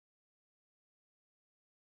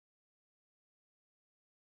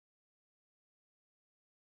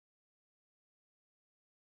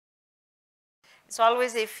it's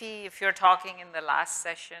always iffy if you're talking in the last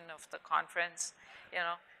session of the conference, you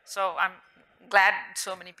know. So I'm glad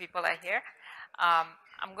so many people are here.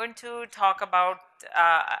 I'm going to talk about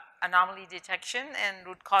anomaly detection and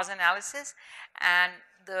root cause analysis, and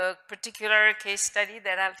the particular case study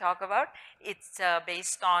that I'll talk about, it's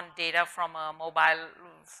based on data from a mobile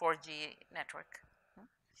 4G network.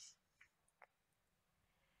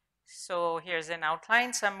 So here's an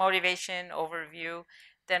outline, some motivation overview,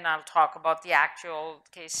 then I'll talk about the actual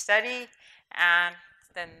case study and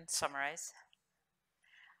then summarize.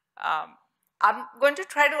 I'm going to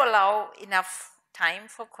try to allow enough time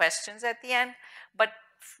for questions at the end, but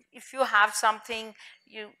if you have something,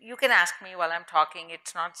 you can ask me while I'm talking.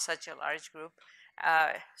 It's not such a large group,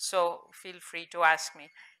 so feel free to ask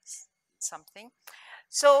me something.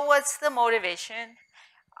 So what's the motivation?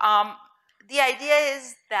 The idea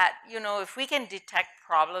is that, you know, if we can detect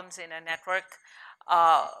problems in a network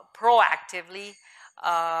proactively,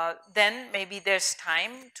 then maybe there's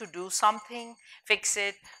time to do something, fix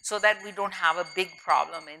it, so that we don't have a big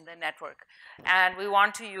problem in the network. And we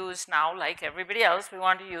want to use now, like everybody else, we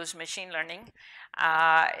want to use machine learning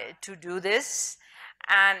to do this.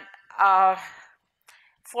 And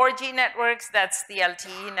 4G networks, that's the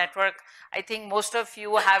LTE network. I think most of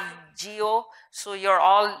you have Geo, so you're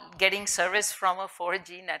all getting service from a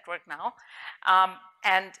 4G network now.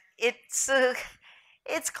 And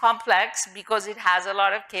it's complex because it has a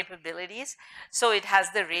lot of capabilities. So it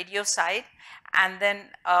has the radio side, and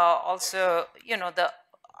then also, you know, the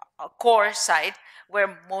core side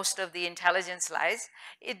where most of the intelligence lies.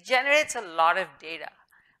 It generates a lot of data,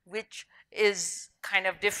 which is kind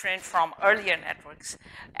of different from earlier networks.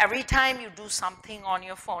 Every time you do something on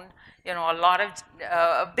your phone, you know,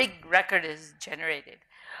 a big record is generated.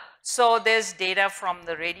 So there's data from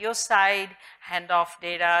the radio side, handoff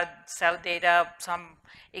data, cell data, some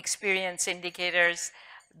experience indicators.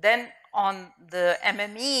 Then on the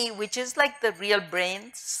MME, which is like the real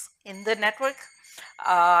brains in the network,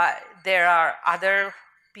 there are other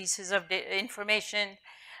pieces of information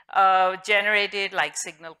generated, like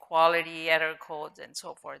signal quality, error codes, and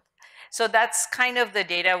so forth. So that's kind of the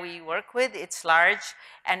data we work with. It's large,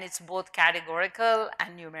 and it's both categorical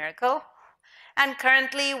and numerical. And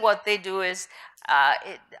currently what they do is,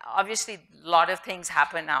 obviously a lot of things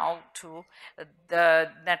happen now too. The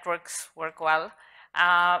networks work well,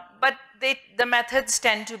 but the methods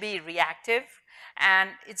tend to be reactive,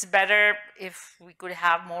 and it's better if we could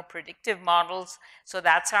have more predictive models. So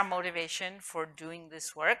that's our motivation for doing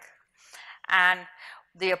this work. And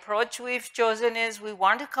the approach we've chosen is we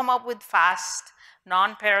want to come up with fast,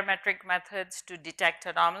 non-parametric methods to detect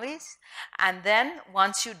anomalies. And then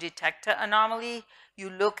once you detect an anomaly, you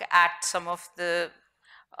look at some of the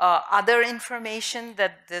other information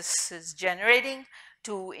that this is generating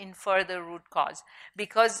to infer the root cause.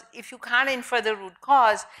 Because if you can't infer the root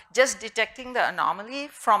cause, just detecting the anomaly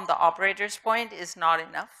from the operator's point is not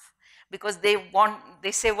enough, because they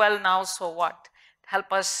say, well, now so what?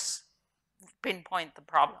 Help us pinpoint the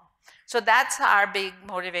problem. So that's our big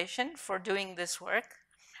motivation for doing this work.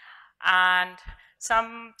 And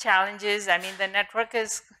some challenges, I mean, the network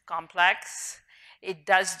is complex. It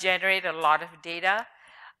does generate a lot of data.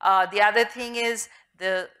 The other thing is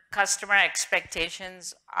the customer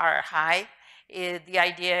expectations are high. The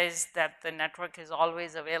idea is that the network is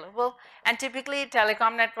always available. And typically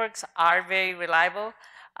telecom networks are very reliable.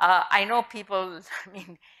 I know people, I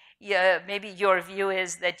mean, yeah, maybe your view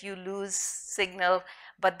is that you lose signal,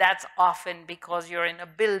 but that's often because you're in a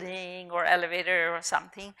building or elevator or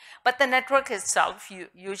something. But the network itself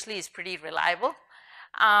usually is pretty reliable.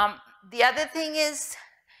 The other thing is,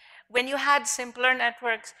 when you had simpler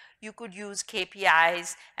networks, you could use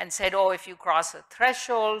KPIs and said, oh, if you cross a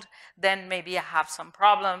threshold, then maybe you have some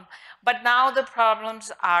problem. But now the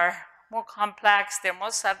problems are more complex, they're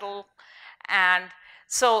more subtle, and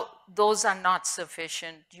so those are not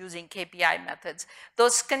sufficient using KPI methods.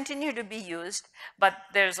 Those continue to be used, but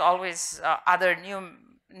there's always other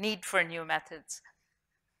need for new methods.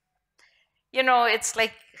 You know, it's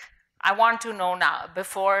like, I want to know now,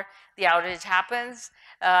 before the outage happens,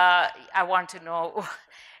 I want to know,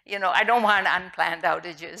 you know, I don't want unplanned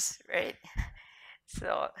outages, right?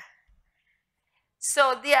 So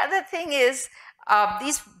the other thing is,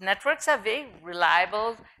 these networks are very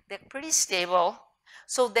reliable, they're pretty stable,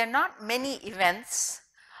 so there are not many events,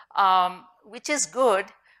 which is good,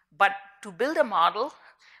 but to build a model,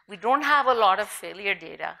 we don't have a lot of failure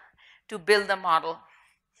data to build the model.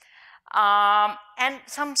 And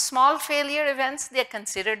some small failure events, they're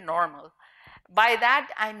considered normal. By that,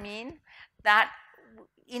 I mean that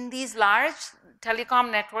in these large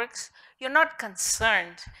telecom networks, you're not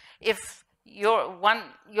concerned if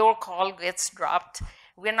your call gets dropped,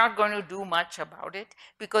 we're not going to do much about it,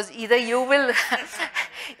 because either you will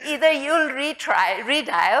either you'll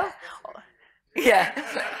redial. Yeah.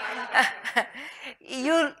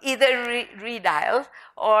 You'll either redial,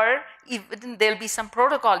 or even there'll be some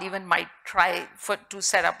protocol even might try to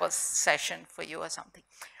set up a session for you or something.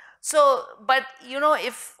 So, but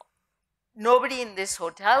if nobody in this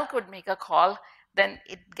hotel could make a call, then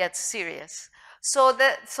it gets serious. So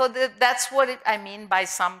that's what I mean by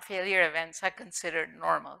some failure events are considered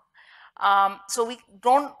normal. So we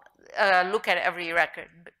don't look at every record,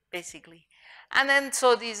 basically. And then,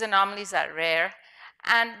 so these anomalies are rare.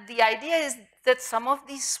 And the idea is that some of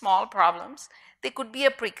these small problems, they could be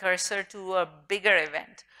a precursor to a bigger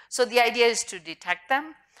event. So the idea is to detect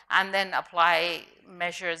them and then apply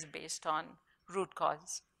measures based on root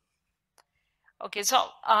cause. Okay, so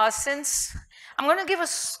since I'm going to give a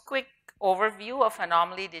quick overview of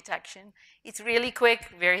anomaly detection. It's really quick,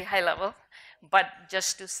 very high level, but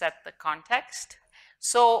just to set the context.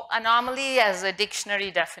 So anomaly as a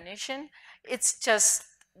dictionary definition, it's just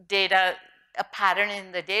data, a pattern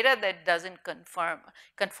in the data that doesn't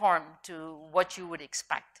conform to what you would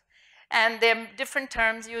expect. And there are different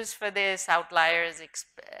terms used for this: outliers,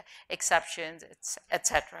 exceptions,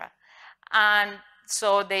 etc. And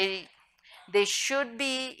so they should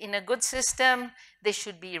be, in a good system, they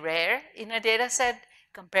should be rare in a data set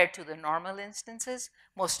compared to the normal instances.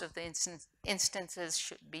 Most of the instances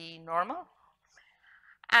should be normal.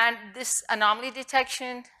 And this anomaly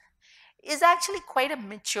detection is actually quite a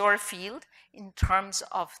mature field in terms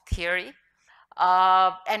of theory.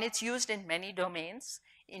 And it's used in many domains.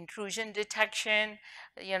 Intrusion detection,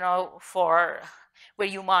 for where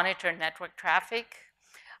you monitor network traffic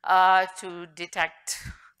to detect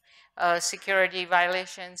security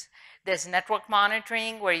violations. There's network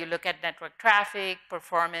monitoring, where you look at network traffic,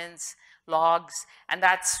 performance, logs, and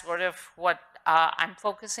that's sort of what I'm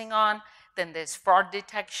focusing on. Then there's fraud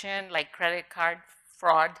detection, like credit card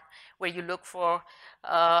fraud, where you look for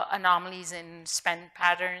anomalies in spend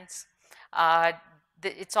patterns.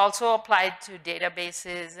 It's also applied to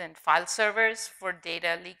databases and file servers for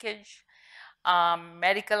data leakage.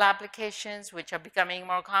 Medical applications, which are becoming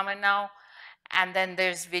more common now. And then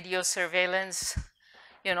there's video surveillance,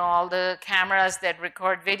 all the cameras that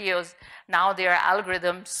record videos. Now there are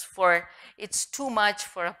algorithms for, it's too much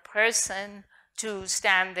for a person to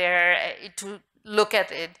stand there to look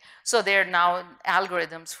at it. So there are now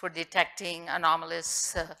algorithms for detecting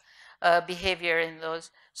anomalous behavior in those.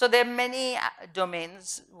 So there are many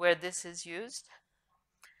domains where this is used.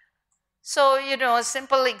 So, a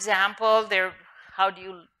simple example there, how do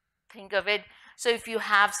you think of it? So if you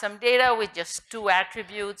have some data with just two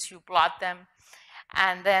attributes, you plot them,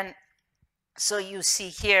 and then, so you see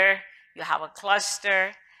here, you have a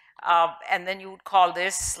cluster, and then you would call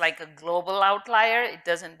this like a global outlier. It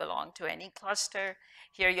doesn't belong to any cluster.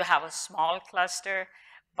 Here you have a small cluster,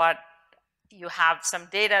 but you have some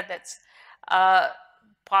data that's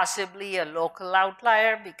possibly a local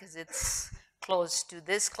outlier because it's close to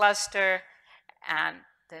this cluster, and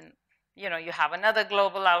then you have another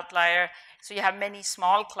global outlier. So you have many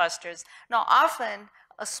small clusters. Now often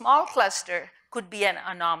a small cluster could be an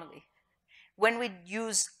anomaly. When we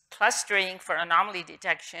use clustering for anomaly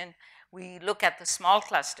detection, we look at the small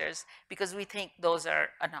clusters because we think those are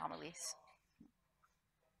anomalies.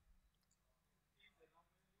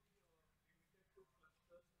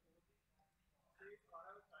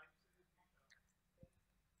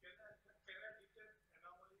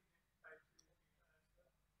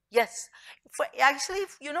 Yes, actually,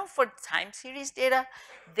 for time series data,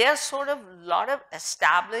 there are sort of a lot of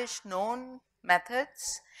established known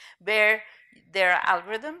methods where there are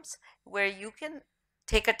algorithms where you can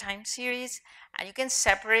take a time series and you can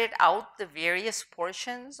separate out the various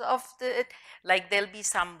portions of like there'll be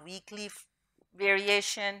some weekly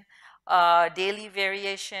variation, daily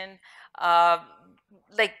variation, uh,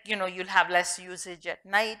 like, you'll have less usage at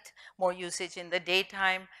night, more usage in the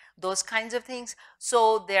daytime, those kinds of things.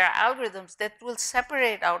 So there are algorithms that will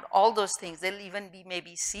separate out all those things. They'll even be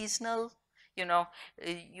maybe seasonal.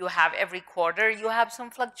 You have every quarter, you have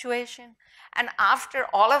some fluctuation. And after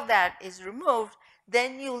all of that is removed,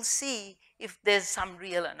 then you'll see if there's some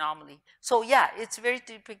real anomaly. So yeah, it's very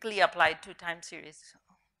typically applied to time series.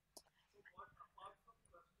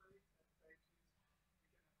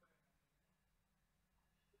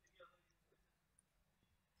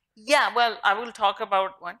 Yeah, well, I will talk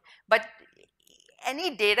about one, but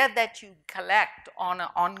any data that you collect on an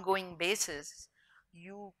ongoing basis,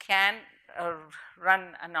 you can uh,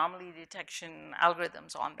 run anomaly detection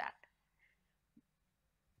algorithms on that.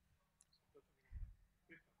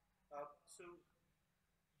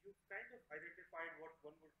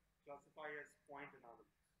 classify as point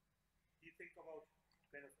anomalies. Do you think about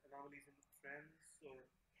kind of anomalies in trends or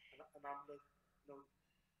anomalous,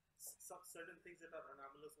 certain things that are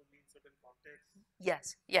anomalous only in certain contexts?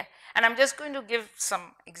 Yes, yeah. And I'm just going to give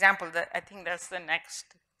some example that I think that's the next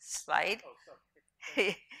slide. Oh,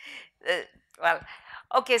 sorry. Well,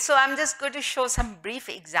 okay, so I'm just going to show some brief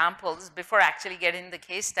examples before actually getting the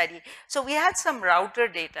case study. So we had some router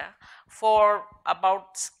data for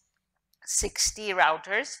about 60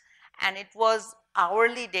 routers, and it was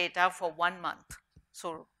hourly data for 1 month.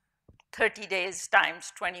 So 30 days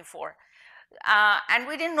times 24. And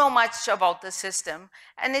we didn't know much about the system,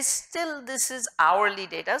 and it's still, this is hourly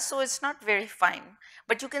data, so it's not very fine,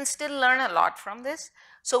 but you can still learn a lot from this.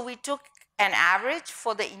 So we took an average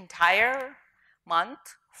for the entire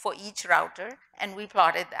month for each router, and we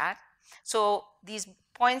plotted that. So these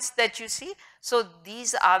points that you see, so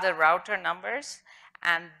these are the router numbers,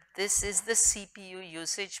 and this is the CPU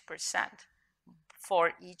usage percent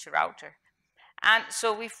for each router. And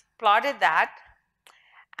so we've plotted that.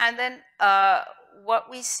 And then what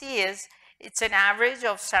we see is it's an average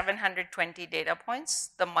of 720 data points,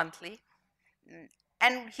 the monthly.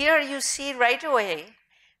 And here you see right away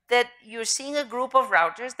that you're seeing a group of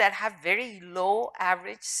routers that have very low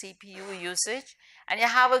average CPU usage, and you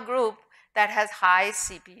have a group that has high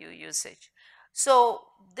CPU usage. So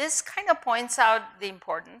this kind of points out the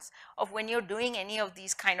importance of when you're doing any of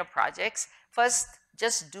these kind of projects, first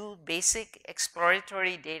just do basic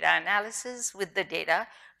exploratory data analysis with the data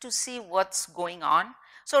to see what's going on.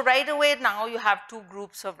 So right away now you have two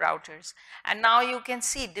groups of routers, and now you can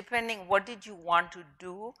see, depending what did you want to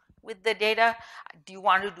do with the data. Do you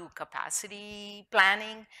want to do capacity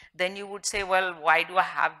planning? Then you would say, well, why do I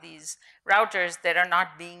have these routers that are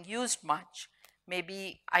not being used much?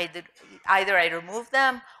 Maybe either I remove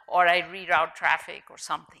them or I reroute traffic or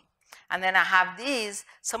something. And then I have these,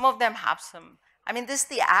 some of them have some, I mean, this is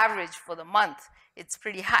the average for the month. It's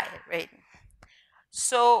pretty high, right?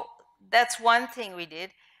 So that's one thing we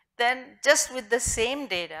did. Then just with the same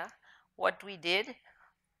data, what we did,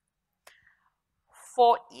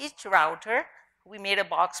 for each router, we made a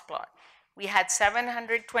box plot. We had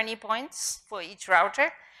 720 points for each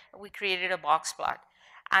router. We created a box plot.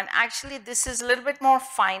 And actually, this is a little bit more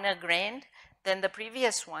finer grained than the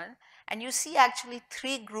previous one. And you see actually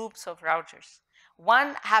three groups of routers.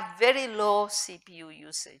 One have very low CPU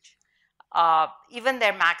usage. Even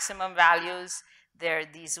their maximum values,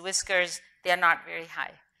 these whiskers, they're not very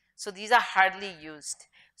high. So these are hardly used.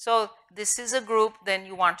 So this is a group, then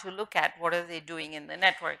you want to look at what are they doing in the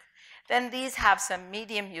network. Then these have some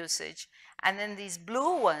medium usage. And then these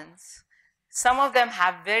blue ones, some of them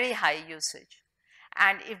have very high usage.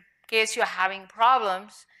 And in case you're having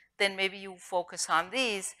problems, then maybe you focus on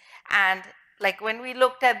these. And like when we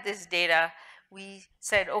looked at this data, we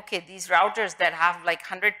said, okay, these routers that have like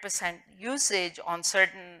 100% usage on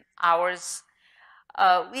certain hours,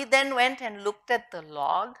 we then went and looked at the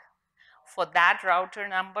log for that router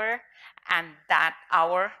number and that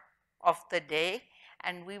hour of the day,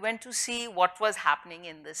 and we went to see what was happening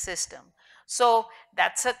in the system. So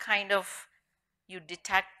that's a kind of, you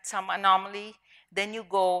detect some anomaly, then you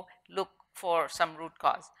go look for some root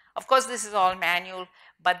cause. Of course, this is all manual,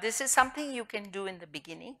 but this is something you can do in the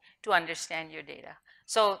beginning to understand your data.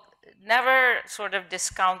 So never sort of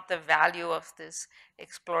discount the value of this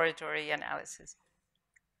exploratory analysis.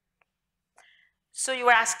 So you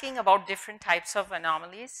were asking about different types of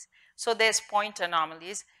anomalies. So there's point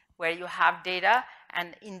anomalies where you have data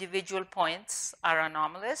and individual points are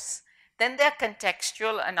anomalous. Then there are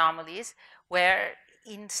contextual anomalies where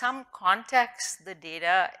in some context the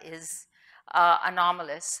data is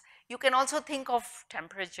anomalous. You can also think of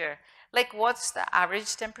temperature. Like what's the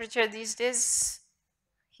average temperature these days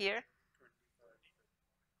here?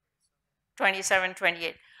 27,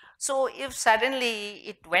 28. So if suddenly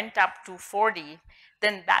it went up to 40,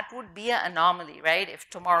 then that would be an anomaly, right? If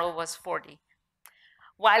tomorrow was 40.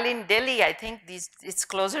 While in Delhi, I think it's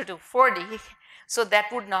closer to 40, so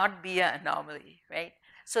that would not be an anomaly, right?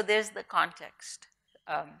 So there's the context.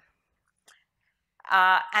 And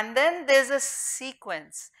then there's a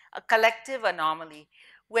sequence, a collective anomaly,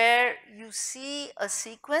 where you see a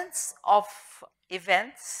sequence of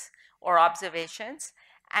events or observations,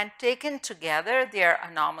 and taken together, they are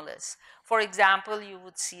anomalous. For example, you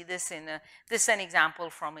would see this this is an example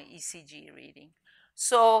from an ECG reading.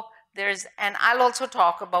 So there's, and I'll also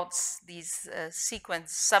talk about these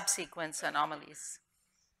subsequence anomalies.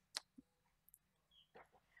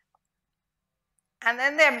 And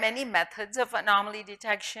then there are many methods of anomaly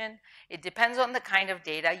detection. It depends on the kind of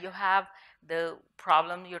data you have, the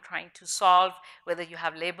problem you're trying to solve, whether you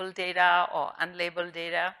have labeled data or unlabeled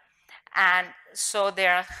data. And so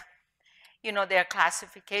there are, there are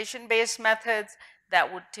classification-based methods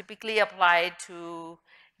that would typically apply to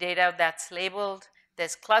data that's labeled.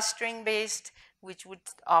 There's clustering-based, which would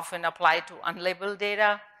often apply to unlabeled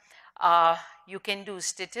data. You can do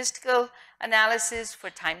statistical analysis for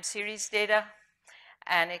time series data,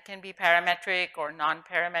 and it can be parametric or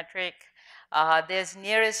non-parametric. There's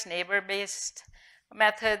nearest neighbor-based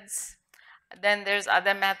methods. Then there's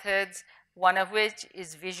other methods, one of which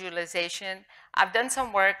is visualization. I've done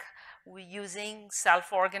some work using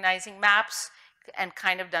self-organizing maps and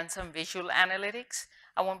kind of done some visual analytics.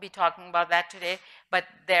 I won't be talking about that today, but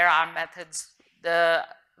there are methods, the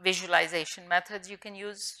visualization methods you can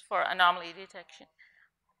use for anomaly detection.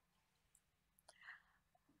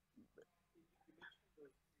 You mentioned the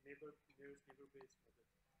nearest neighbor-based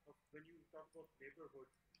method. When you talk about neighborhood,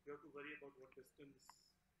 you have to worry about what distance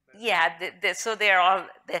matters. Yeah, so they're all,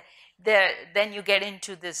 then you get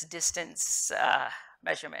into this distance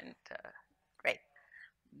measurement, right?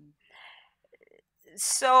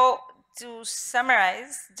 So to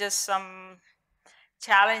summarize, just some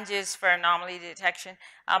challenges for anomaly detection.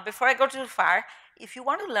 Before I go too far, if you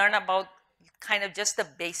want to learn about kind of just the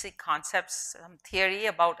basic concepts, theory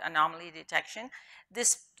about anomaly detection,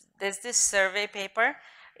 there's this survey paper.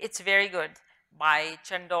 It's very good by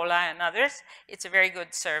Chandola and others. It's a very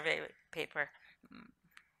good survey paper.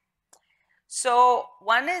 So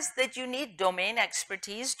one is that you need domain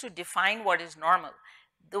expertise to define what is normal.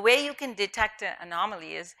 The way you can detect an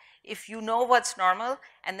anomaly is if you know what's normal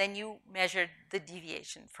and then you measure the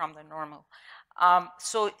deviation from the normal.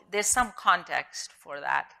 So there's some context for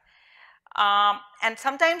that. And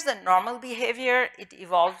sometimes the normal behavior, it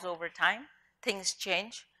evolves over time. Things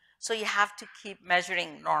change. So you have to keep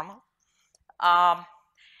measuring normal.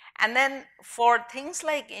 And then for things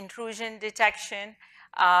like intrusion detection,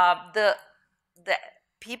 the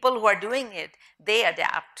people who are doing it, they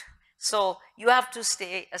adapt. So you have to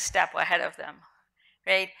stay a step ahead of them,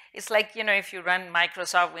 right? It's like, if you run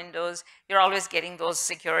Microsoft Windows, you're always getting those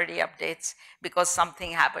security updates because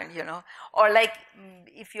something happened, Or like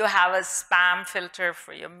if you have a spam filter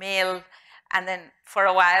for your mail, and then for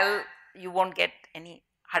a while you won't get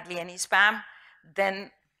hardly any spam, then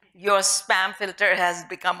your spam filter has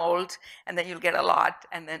become old, and then you'll get a lot,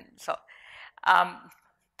 and then so.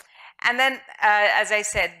 And then, as I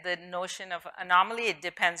said, the notion of anomaly, it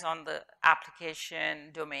depends on the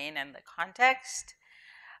application, domain, and the context.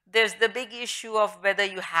 There's the big issue of whether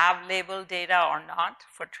you have labeled data or not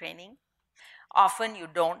for training. Often you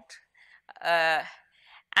don't.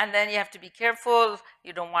 And then you have to be careful.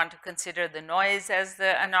 You don't want to consider the noise as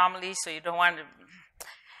the anomaly, so you don't want to.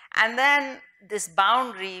 And then this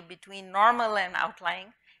boundary between normal and outlying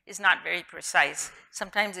is not very precise.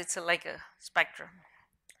 Sometimes it's like a spectrum.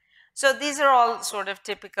 So these are all sort of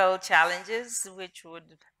typical challenges which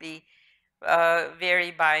would be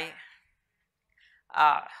vary by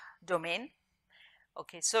domain.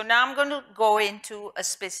 Okay, so now I'm going to go into a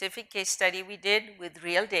specific case study we did with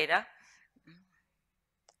real data.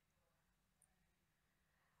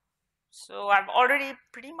 So I've already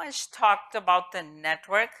pretty much talked about the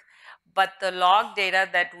network, but the log data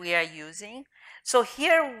that we are using. So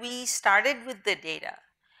here we started with the data.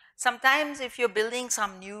 Sometimes if you're building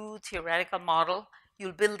some new theoretical model,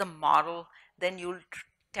 you'll build a model, then you'll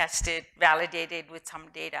test it, validate it with some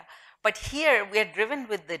data. But here we are driven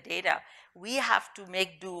with the data. We have to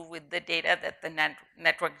make do with the data that the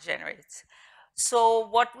network generates. So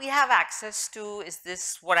what we have access to is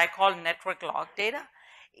this, what I call network log data.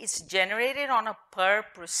 It's generated on a per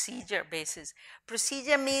procedure basis.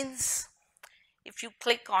 Procedure means if you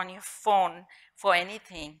click on your phone for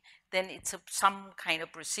anything, then it's some kind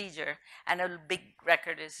of procedure and a big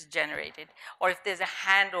record is generated. Or if there's a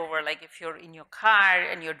handover, like if you're in your car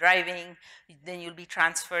and you're driving, then you'll be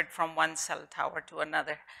transferred from one cell tower to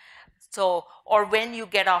another. So, or when you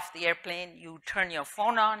get off the airplane, you turn your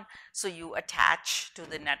phone on, so you attach to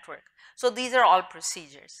the network. So these are all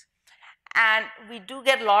procedures. And we do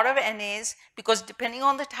get a lot of NAs because depending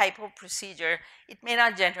on the type of procedure, it may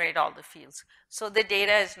not generate all the fields. So the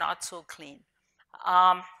data is not so clean.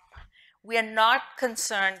 We are not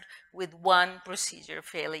concerned with one procedure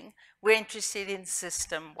failing. We're interested in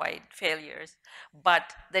system-wide failures,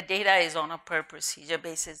 but the data is on a per procedure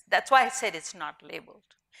basis. That's why I said it's not labeled.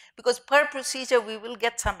 Because per procedure, we will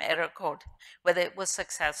get some error code, whether it was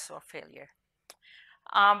success or failure.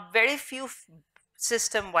 Very few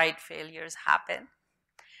system-wide failures happen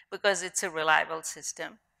because it's a reliable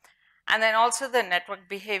system. And then also the network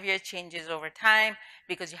behavior changes over time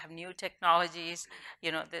because you have new technologies.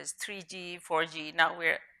 There's 3G, 4G, now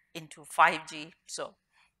we're into 5G.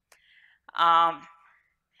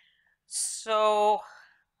 So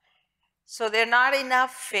there are not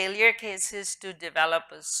enough failure cases to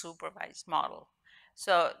develop a supervised model.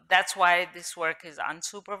 So that's why this work is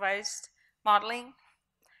unsupervised modeling,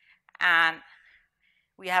 and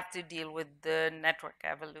we have to deal with the network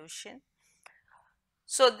evolution.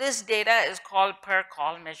 So this data is called per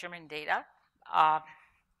call measurement data,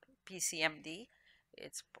 PCMD.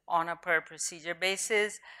 It's on a per procedure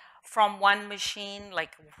basis. From one machine,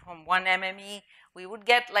 like from one MME, we would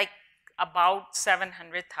get like about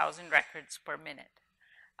 700,000 records per minute.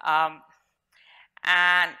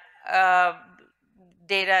 And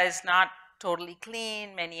data is not totally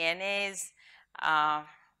clean, many NAs.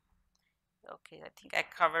 Okay, I think I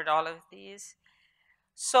covered all of these.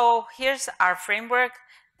 So here's our framework.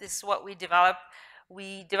 This is what we developed.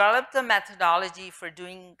 We developed the methodology for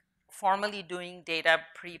formally doing data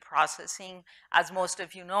pre-processing. As most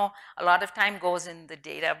of you know, a lot of time goes in the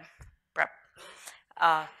data prep.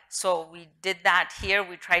 So we did that here.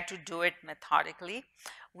 We tried to do it methodically.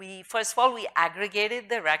 First of all, we aggregated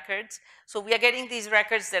the records. So we are getting these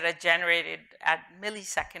records that are generated at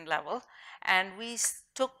millisecond level. And we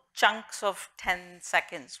took chunks of 10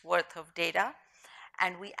 seconds worth of data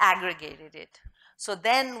and we aggregated it. So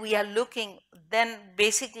then we are looking, then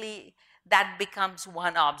basically that becomes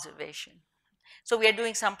one observation. So we are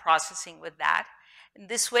doing some processing with that. In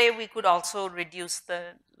this way, we could also reduce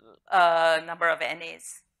the number of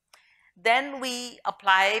NAs. Then we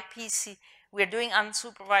apply we're doing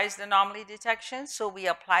unsupervised anomaly detection. So we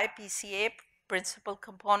apply PCA, principal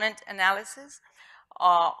component analysis,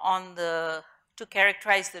 to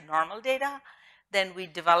characterize the normal data. Then we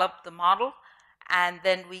develop the model, and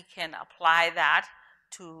then we can apply that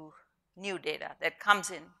to new data that comes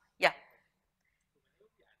in. Yeah.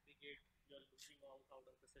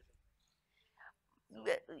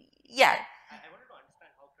 Yeah. I wanted to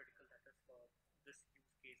understand how critical that is for this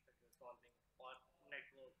use case that you're solving or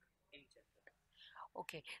network in general.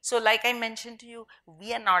 Okay, so like I mentioned to you,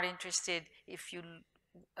 we are not interested if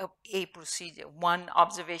a procedure, one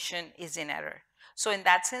observation is in error. So in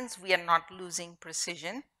that sense, we are not losing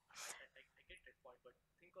precision. I get that point, but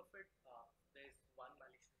think of it, there's one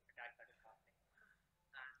malicious attack that is happening,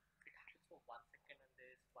 and it happens for 1 second, and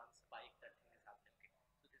there's one spike that thing is happening. Okay?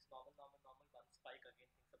 So this normal, one spike,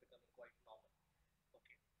 again, things are becoming quite normal.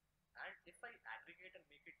 Okay. And if I aggregate and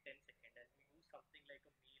make it 10 second, and we use something like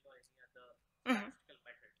a mean or any other statistical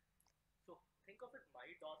method, so think of it, my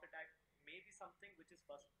DOS attack may be something which is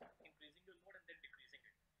first increasing your load and then decreasing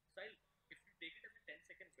it. So if you take it as a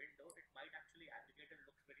 10-second window, it might actually aggregate and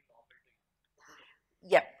looks very normal to you.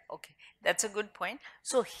 Yep, okay, that's a good point.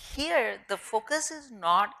 So here, the focus is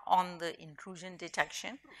not on the intrusion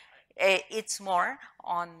detection. It's more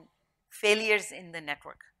on failures in the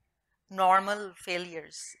network, normal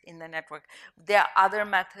failures in the network. There are other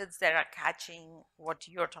methods that are catching what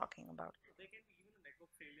you're talking about. So there can be even a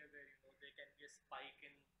network failure where there can be a spike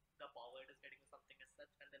in the power it is getting or something as such,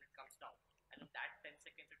 and then it comes down. And in that 10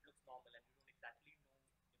 seconds, it looks normal, and you don't exactly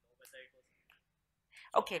know whether it was.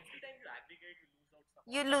 So okay. Every time you aggregate, you lose out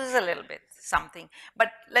something. You lose a little bit something,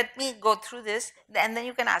 but let me go through this, and then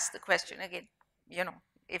you can ask the question again,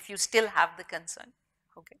 if you still have the concern.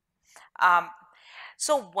 Okay.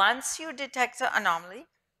 So once you detect an anomaly,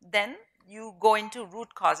 then you go into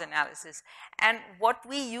root cause analysis. And what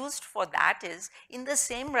we used for that is, in the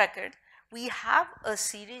same record, we have a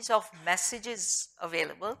series of messages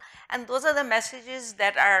available, and those are the messages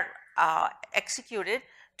that are executed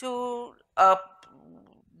to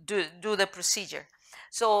do the procedure.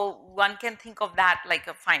 So one can think of that like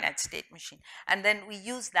a finite state machine. And then we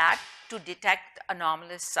use that to detect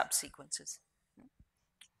anomalous subsequences.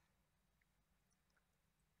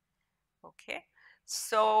 Okay,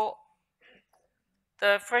 so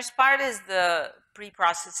the first part is the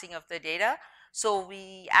pre-processing of the data. So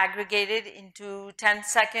we aggregated into 10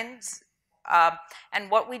 seconds.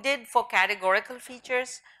 And what we did for categorical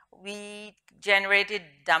features, we generated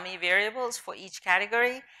dummy variables for each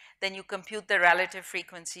category. Then you compute the relative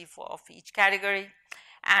frequency of each category.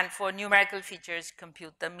 And for numerical features,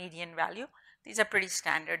 compute the median value. These are pretty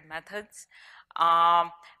standard methods.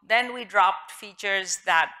 Then we dropped features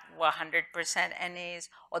that were 100% NAs,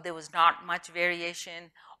 or there was not much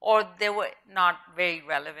variation, or they were not very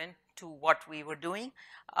relevant to what we were doing,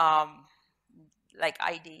 like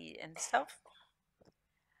ID and stuff.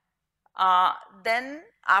 Then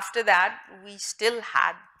after that, we still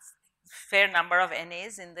had fair number of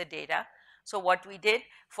NAs in the data. So what we did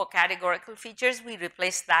for categorical features, we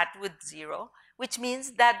replaced that with 0, which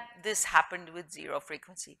means that this happened with 0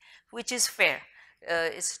 frequency, which is fair.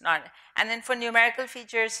 It's not. And then for numerical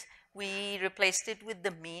features, we replaced it with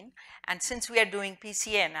the mean, and since we are doing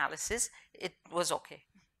PCA analysis, it was okay.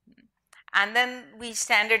 And then we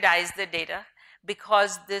standardize the data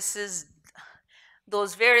because this is,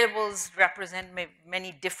 those variables represent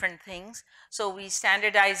many different things. So we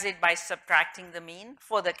standardize it by subtracting the mean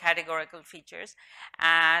for the categorical features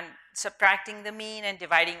and subtracting the mean and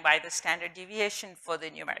dividing by the standard deviation for the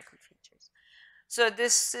numerical features. So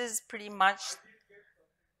this is pretty much.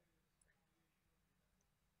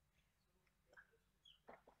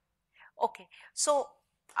 Okay, so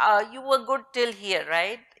you were good till here,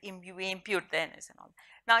 right? We impute the NS and all.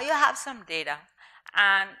 Now you have some data,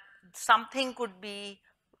 and something could be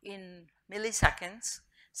in milliseconds,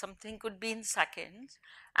 something could be in seconds,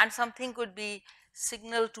 and something could be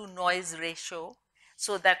signal to noise ratio.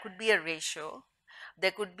 So that could be a ratio.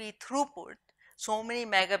 There could be throughput, so many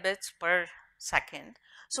megabits per second.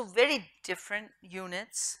 So very different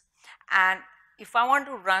units. And if I want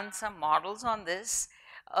to run some models on this,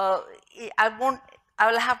 uh, I won't, I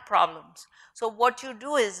will have problems. So what you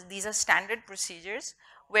do is, these are standard procedures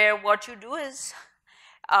where what you do is,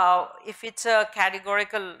 if it's a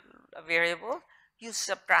categorical variable, you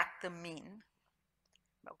subtract the mean.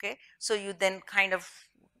 Okay, so you then kind of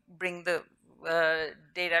bring the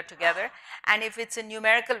data together, and if it's a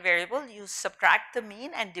numerical variable, you subtract the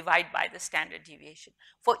mean and divide by the standard deviation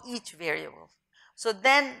for each variable. So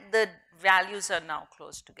then the values are now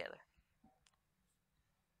close together.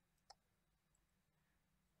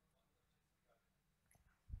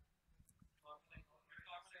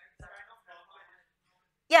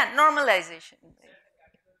 Yeah, normalization.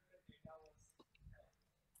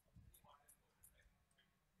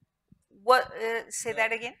 What? Say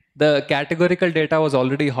that again. The categorical data was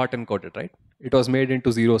already hot encoded, right? It was made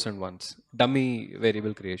into zeros and ones, dummy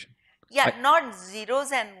variable creation. Yeah, I, not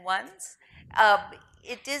zeros and ones.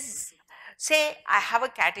 It is, say I have a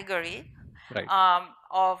category right.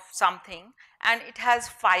 of something and it has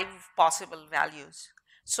 5 possible values.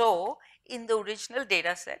 So in the original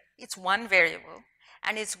data set, it's one variable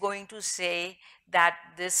and it's going to say that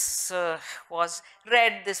this was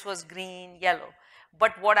red, this was green, yellow.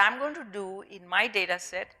 But what I'm going to do in my data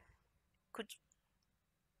set, could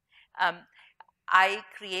um, I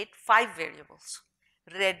create 5 variables,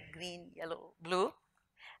 red, green, yellow, blue,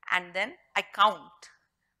 and then I count,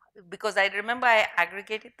 because I remember I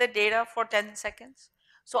aggregated the data for 10 seconds.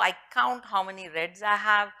 So I count how many reds I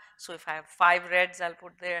have. So if I have 5 reds, I'll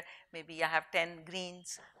put there, maybe I have 10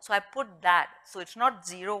 greens. So I put that. So it's not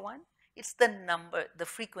 0, 1, it's the number, the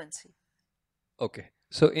frequency. Okay.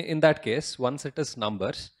 So in that case, once it is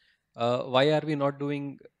numbers, why are we not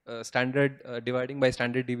doing standard dividing by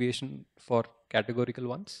standard deviation for categorical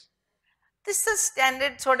ones? This is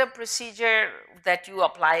standard sort of procedure that you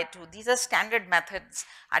apply to. These are standard methods.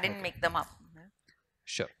 I didn't Okay. make them up.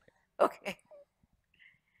 Sure. Okay.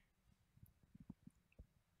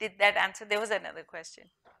 Did that answer? There was another question.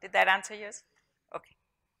 Did that answer yours? Okay.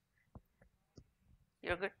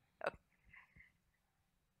 You're good? Okay.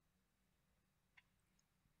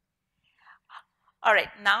 All right.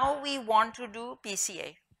 Now we want to do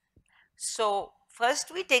PCA. So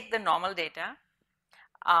first we take the normal data.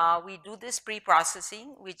 We do this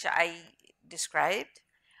pre-processing, which I described.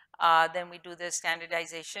 Then we do the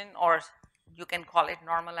standardization, or you can call it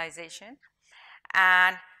normalization.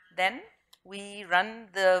 And then we run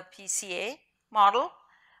the PCA model.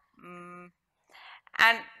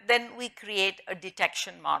 And then we create a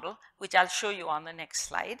detection model, which I'll show you on the next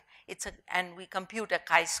slide. And we compute a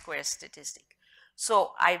chi-square statistic.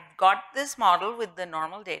 So I've got this model with the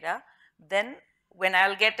normal data. Then when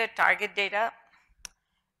I'll get a target data,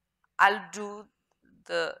 I'll do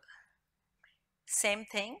the same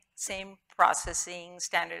thing, same processing,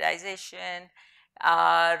 standardization,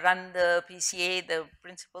 run the PCA, the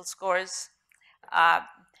principal scores, uh,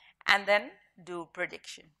 and then do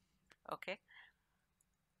prediction. Okay.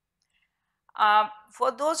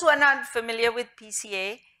 For those who are not familiar with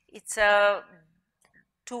PCA, it's a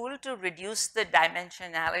tool to reduce the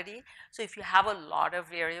dimensionality. So if you have a lot of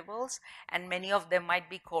variables and many of them might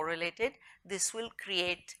be correlated, this will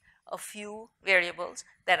create a few variables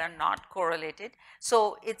that are not correlated.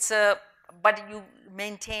 So it's a, but you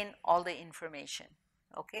maintain all the information.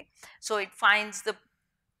 Okay. So it finds the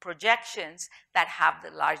projections that have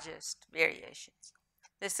the largest variations.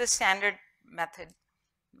 This is a standard method.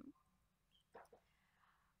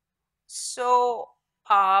 So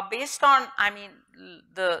based on, I mean,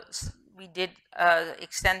 we did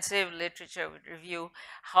extensive literature review,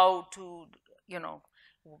 how to, you know,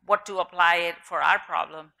 what to apply it for our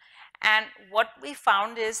problem. And what we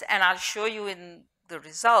found is, and I'll show you in the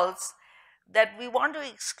results, that we want to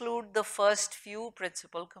exclude the first few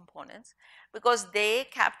principal components because they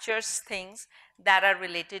captures things that are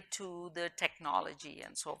related to the technology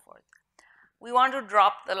and so forth. We want to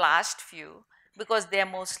drop the last few because they're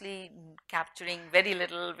mostly capturing very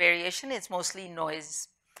little variation. It's mostly noise.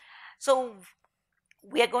 So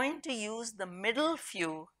we are going to use the middle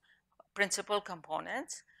few principal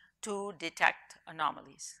components to detect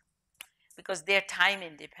anomalies because they're time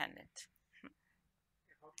independent.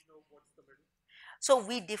 How do you know what's the middle? So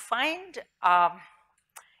we defined,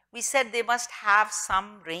 we said they must have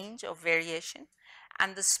some range of variation,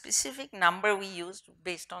 and the specific number we used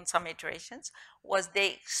based on some iterations was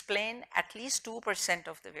they explain at least 2%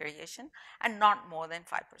 of the variation and not more than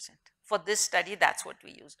 5%. For this study, that's what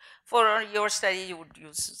we use. For your study, you would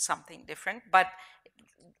use something different, but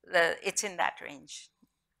it's in that range.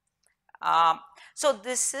 So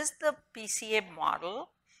this is the PCA model,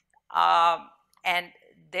 and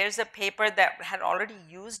there's a paper that had already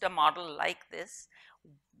used a model like this.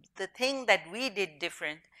 The thing that we did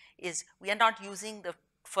different is we are not using the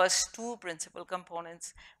first two principal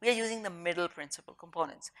components, we are using the middle principal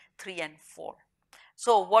components, 3 and 4.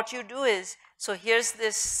 So what you do is, so here's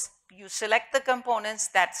this, you select the components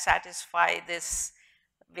that satisfy this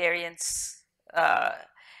variance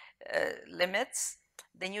limits,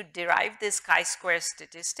 then you derive this chi-square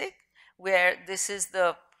statistic where this is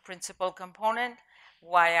the principal component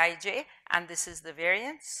Yij and this is the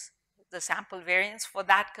variance, the sample variance for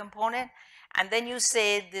that component, and then you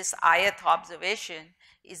say this ith observation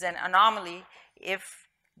is an anomaly if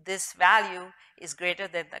this value is greater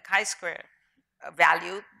than the chi-square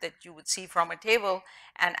value that you would see from a table,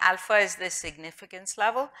 and alpha is the significance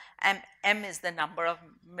level and m is the number of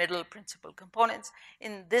middle principal components.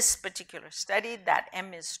 In this particular study, that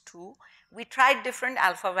m is 2. We tried different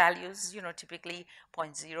alpha values, you know, typically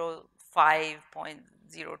 0.05,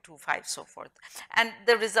 0.025, so forth, and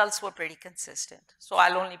the results were pretty consistent. So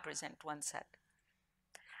I'll only present one set.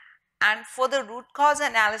 And for the root cause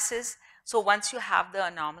analysis, so once you have the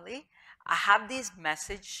anomaly, I have these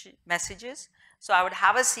messages. So I would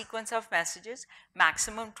have a sequence of messages,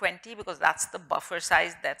 maximum 20 because that's the buffer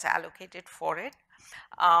size that's allocated for it.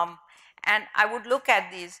 And I would look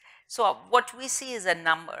at these. So what we see is a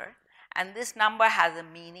number, and this number has a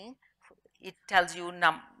meaning. It tells you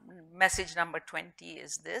message number 20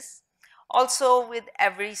 is this. Also with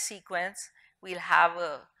every sequence, we'll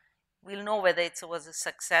know whether it was a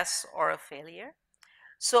success or a failure.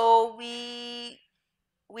 So we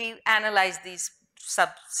analyze these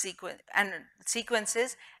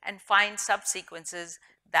sequences and find subsequences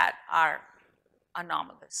that are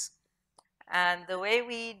anomalous. And the way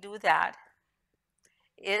we do that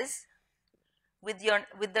is with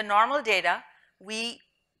the normal data, we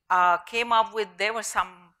came up with, there were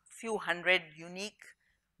some few hundred unique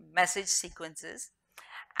message sequences,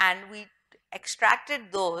 and we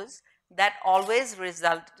extracted those that always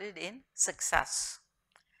resulted in success.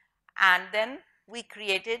 And then we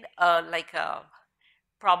created like a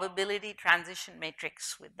probability transition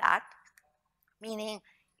matrix with that, meaning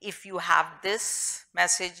if you have this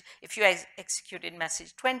message, if you executed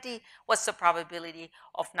message 20, what's the probability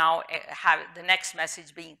of now have the next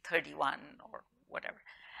message being 31 or whatever.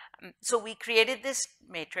 So we created this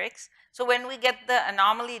matrix. So when we get the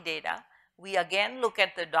anomaly data, we again look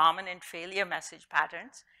at the dominant failure message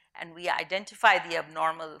patterns and we identify the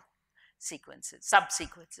abnormal sequences,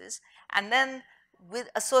 subsequences, and then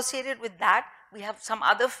associated with that, we have some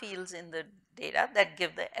other fields in the data that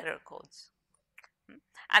give the error codes.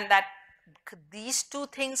 And that these two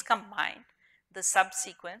things combined, the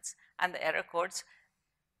subsequence and the error codes,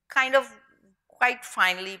 kind of quite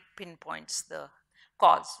finely pinpoints the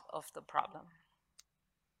cause of the problem.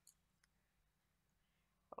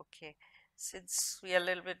 Okay, since we are a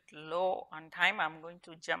little bit low on time, I'm going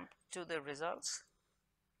to jump to the results.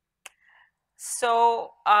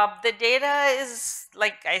 So the data is,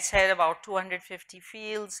 like I said, about 250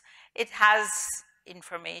 fields. It has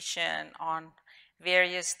information on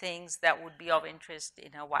various things that would be of interest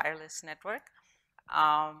in a wireless network.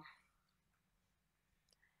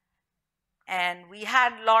 And we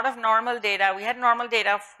had a lot of normal data. We had normal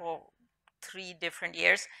data for 3 different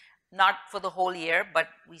years, not for the whole year, but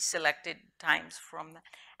we selected times from that.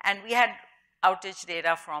 And we had outage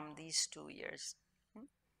data from these 2 years.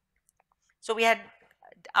 So we had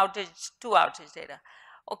two outage data.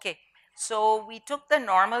 Okay, so we took the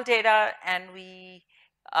normal data and we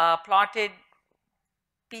plotted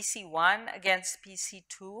PC1 against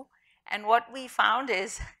PC2. And what we found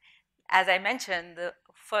is, as I mentioned, the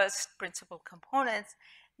first principal components,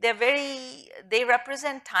 they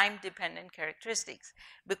represent time dependent characteristics,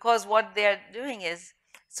 because what they're doing is,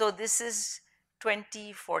 So this is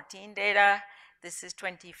 2014 data, this is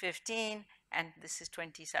 2015, and this is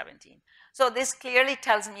 2017. So this clearly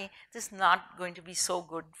tells me this is not going to be so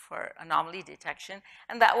good for anomaly detection,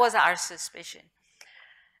 and that was our suspicion.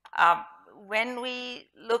 Um, when we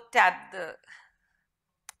looked at the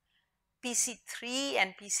PC3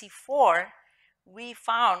 and PC4, we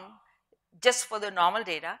found just for the normal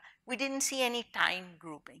data, we didn't see any time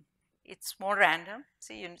grouping. It's more random,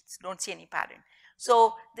 so you don't see any pattern.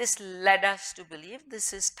 So this led us to believe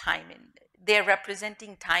this is they're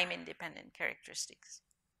representing time independent characteristics.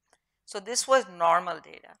 So this was normal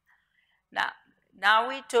data. Now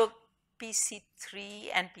we took PC3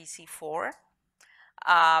 and PC4,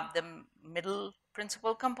 the middle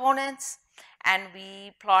principal components, and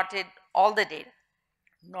we plotted all the data,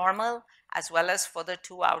 normal as well as for the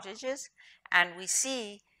two outages. And we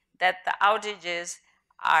see that the outages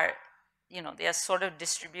are, they are sort of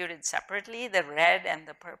distributed separately, the red and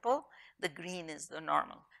the purple, the green is the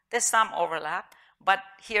normal. There's some overlap, but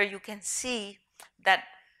here you can see that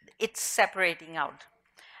it's separating out.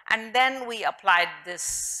 And then we applied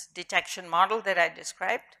this detection model that I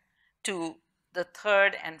described to the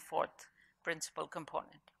third and fourth principal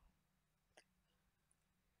component.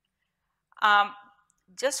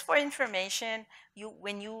 Just for information,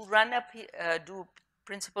 when you run do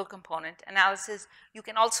principal component analysis, you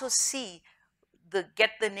can also see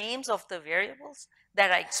get the names of the variables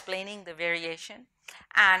that are explaining the variation,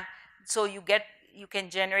 and so you can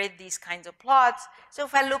generate these kinds of plots. So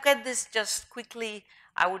if I look at this just quickly,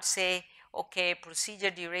 I would say, okay, procedure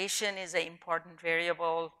duration is an important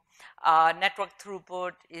variable. Network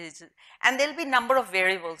throughput is, and there'll be number of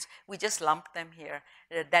variables. We just lump them here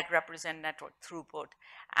that represent network throughput.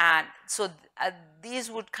 And so these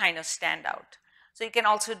would kind of stand out. So you can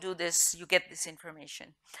also do this, you get this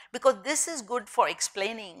information. Because this is good for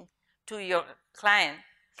explaining to your client,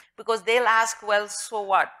 because they'll ask, well, so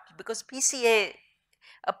what? Because PCA,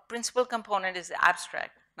 a principal component, is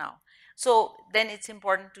abstract now. So then it's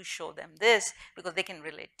important to show them this because they can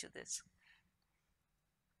relate to this.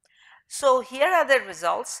 So here are the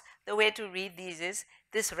results. The way to read these is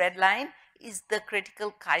this red line is the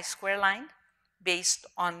critical chi-square line based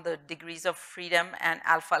on the degrees of freedom and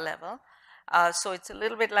alpha level. So it's a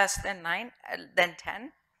little bit less than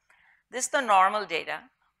 10. This is the normal data.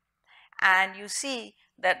 And you see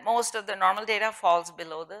that most of the normal data falls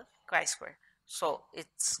below the chi-square. So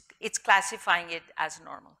it's classifying it as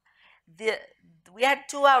normal. We had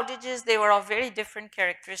two outages. They were of very different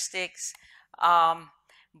characteristics,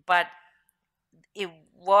 but it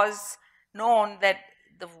was known that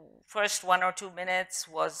the first 1 or 2 minutes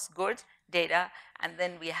was good data, and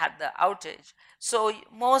then we had the outage. So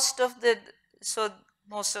most of the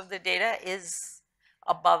data is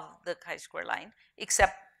above the chi-square line,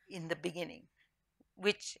 except in the beginning,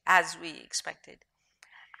 which as we expected.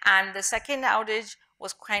 And the second outage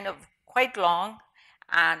was kind of quite long,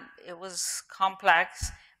 and it was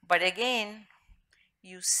complex. But again,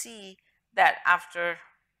 you see that after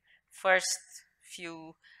first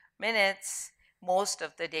few minutes, most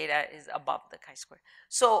of the data is above the chi-square.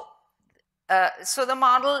 So, so the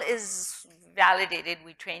model is validated.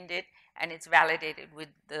 We trained it, and it's validated with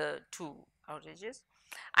the two outages.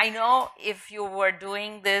 I know if you were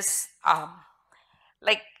doing this,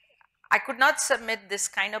 like I could not submit this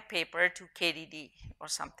kind of paper to KDD or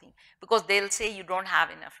something because they'll say you don't have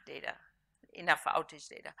enough data, enough outage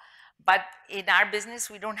data. But in our business,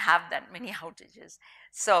 we don't have that many outages.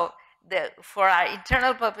 So for our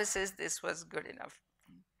internal purposes, this was good enough.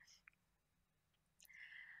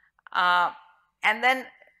 And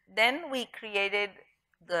then we created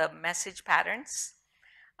the message patterns.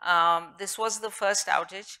 This was the first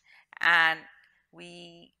outage, and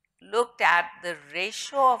we looked at the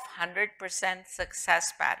ratio of 100%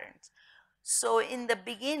 success patterns. So in the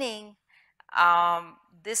beginning,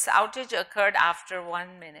 this outage occurred after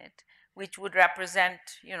 1 minute, which would represent,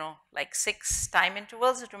 like 6 time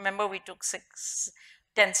intervals. Remember, we took 6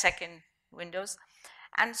 10-second windows.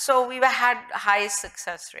 And so we had high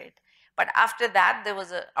success rate. But after that, there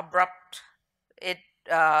was an abrupt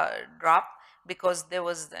drop because there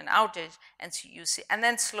was an outage, and so you see, and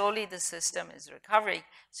then slowly the system is recovering,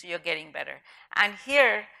 so you're getting better. And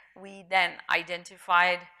here we then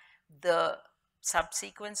identified the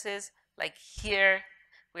subsequences, like here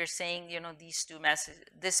we're saying, these two messages,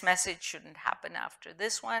 this message shouldn't happen after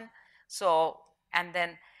this one. So, and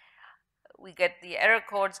then we get the error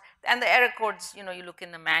codes, and the error codes, you look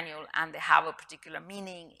in the manual and they have a particular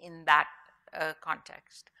meaning in that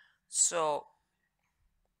context. So,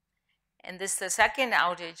 and this is the second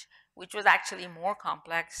outage, which was actually more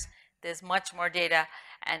complex. There's much more data.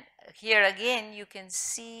 And here again, you can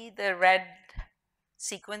see the red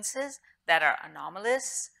sequences that are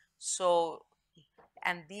anomalous. So,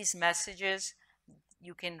 and these messages,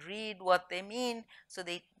 you can read what they mean. So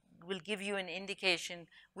they will give you an indication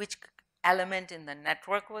which element in the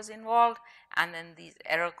network was involved. And then these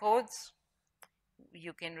error codes,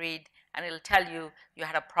 you can read, and it'll tell you you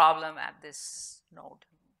had a problem at this node.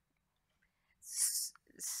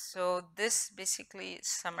 So this basically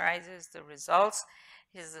summarizes the results.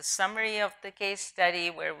 Here's a summary of the case study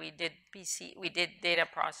where we did data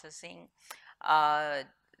processing,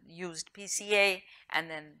 used PCA, and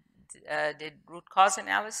then did root cause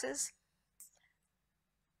analysis.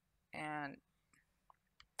 And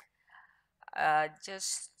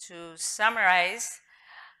just to summarize,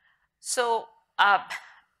 so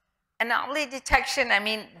anomaly detection, I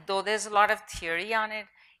mean, though there's a lot of theory on it,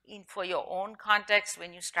 for your own context,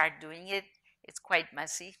 when you start doing it, it's quite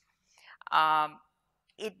messy. Um,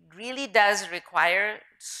 it really does require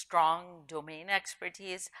strong domain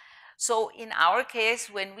expertise. So in our case,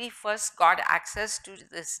 when we first got access to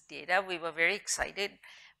this data, we were very excited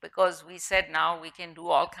because we said now we can do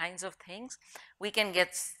all kinds of things. We can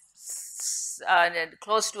get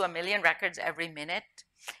close to 1 million records every minute,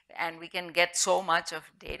 and we can get so much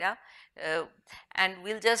of data, and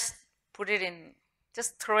we'll just put it in,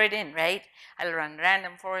 just throw it in, right? I'll run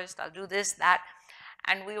random forest, I'll do this, that,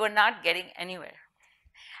 and we were not getting anywhere.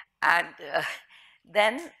 And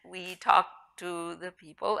then we talked to the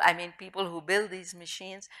people, I mean, people who build these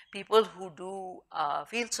machines, people who do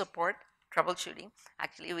field support, troubleshooting.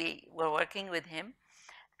 Actually, we were working with him.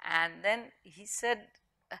 And then he said,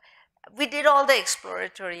 we did all the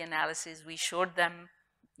exploratory analysis. We showed them,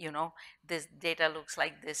 you know, this data looks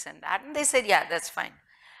like this and that. And they said, yeah, that's fine.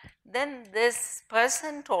 Then this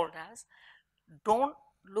person told us, don't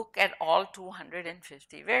look at all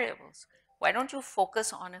 250 variables. Why don't you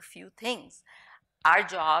focus on a few things? Our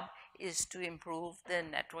job is to improve the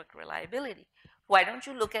network reliability. Why don't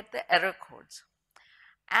you look at the error codes?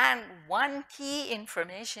 And one key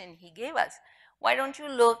information he gave us, why don't you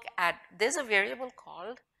look at, there's a variable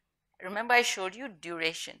called, remember I showed you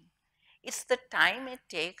duration. It's the time it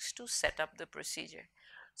takes to set up the procedure.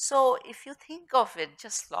 So if you think of it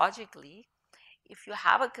just logically, if you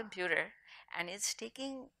have a computer and it's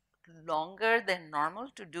taking longer than normal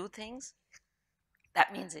to do things,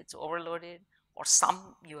 that means it's overloaded, or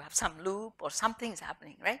you have some loop or something's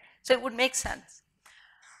happening, right? So it would make sense.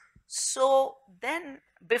 So then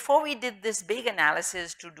before we did this big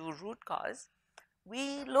analysis to do root cause,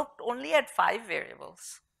 we looked only at 5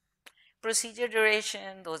 variables: procedure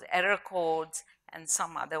duration, those error codes, and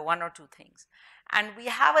some other 1 or 2 things. And we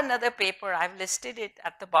have another paper, I've listed it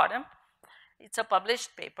at the bottom. It's a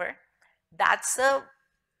published paper. That's a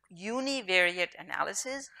univariate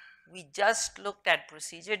analysis. We just looked at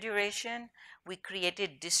procedure duration. We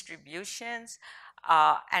created distributions,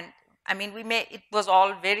 and I mean, it was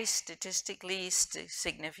all very statistically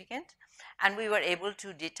significant, and we were able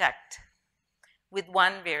to detect with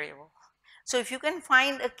 1 variable. So if you can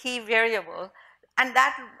find a key variable, and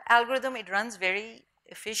that algorithm, it runs very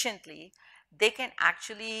efficiently, they can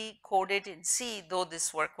actually code it in C, though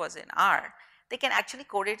this work was in R. They can actually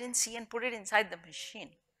code it in C and put it inside the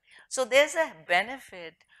machine. So there's a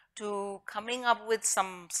benefit to coming up with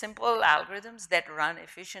some simple algorithms that run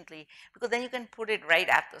efficiently, because then you can put it right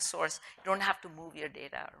at the source. You don't have to move your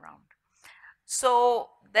data around. So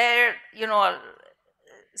there, you know,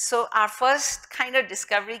 so our first kind of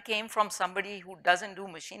discovery came from somebody who doesn't do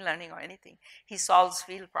machine learning or anything. He solves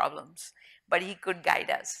field problems, but he could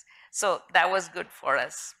guide us. So that was good for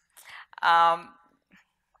us. Um,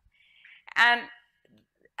 and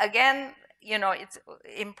again, you know, it's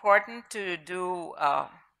important to do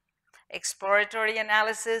exploratory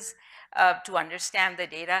analysis to understand the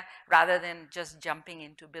data rather than just jumping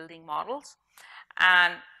into building models.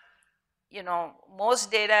 And, you know,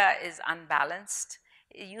 most data is unbalanced.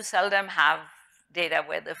 You seldom have data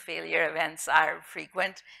where the failure events are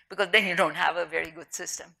frequent, because then you don't have a very good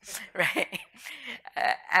system, right?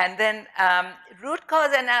 And then root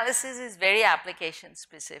cause analysis is very application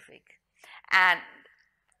specific. And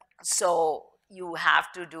so you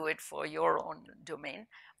have to do it for your own domain.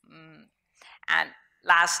 And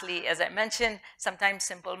lastly, as I mentioned, sometimes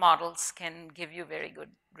simple models can give you very good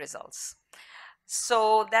results.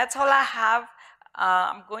 So that's all I have.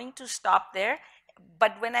 I'm going to stop there.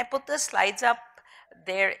 But when I put the slides up,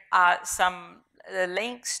 there are some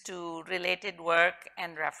links to related work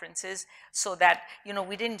and references, so that, you know,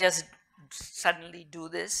 we didn't just suddenly do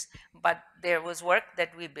this, but there was work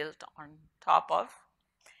that we built on top of.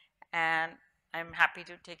 And I'm happy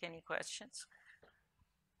to take any questions.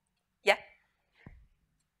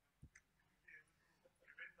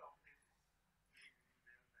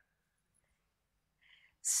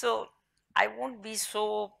 So I won't be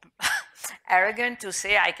so arrogant to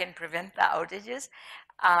say I can prevent the outages.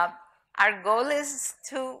 Um, our goal is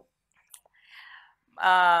to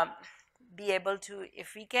um, be able to,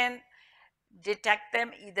 if we can detect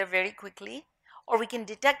them either very quickly or we can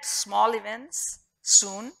detect small events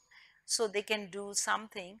soon so they can do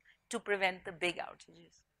something to prevent the big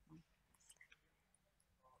outages.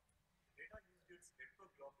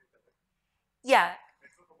 Yeah,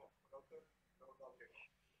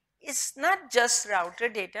 it's not just router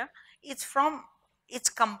data, it's from, it's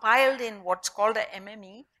compiled in what's called a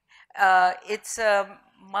MME. It's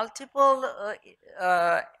multiple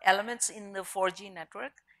elements in the 4G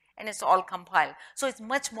network and it's all compiled. So it's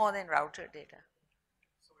much more than router data.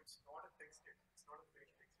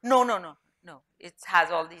 No, no, no, no. It has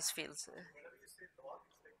all these fields.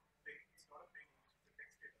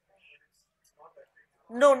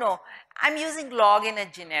 No, no. I'm using log in a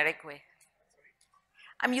generic way.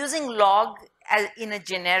 I'm using log as in a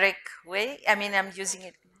generic way. I mean, I'm using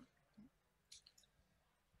it.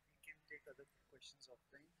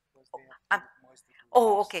 Um,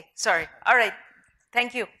 oh, okay. Sorry. All right.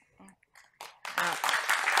 Thank you.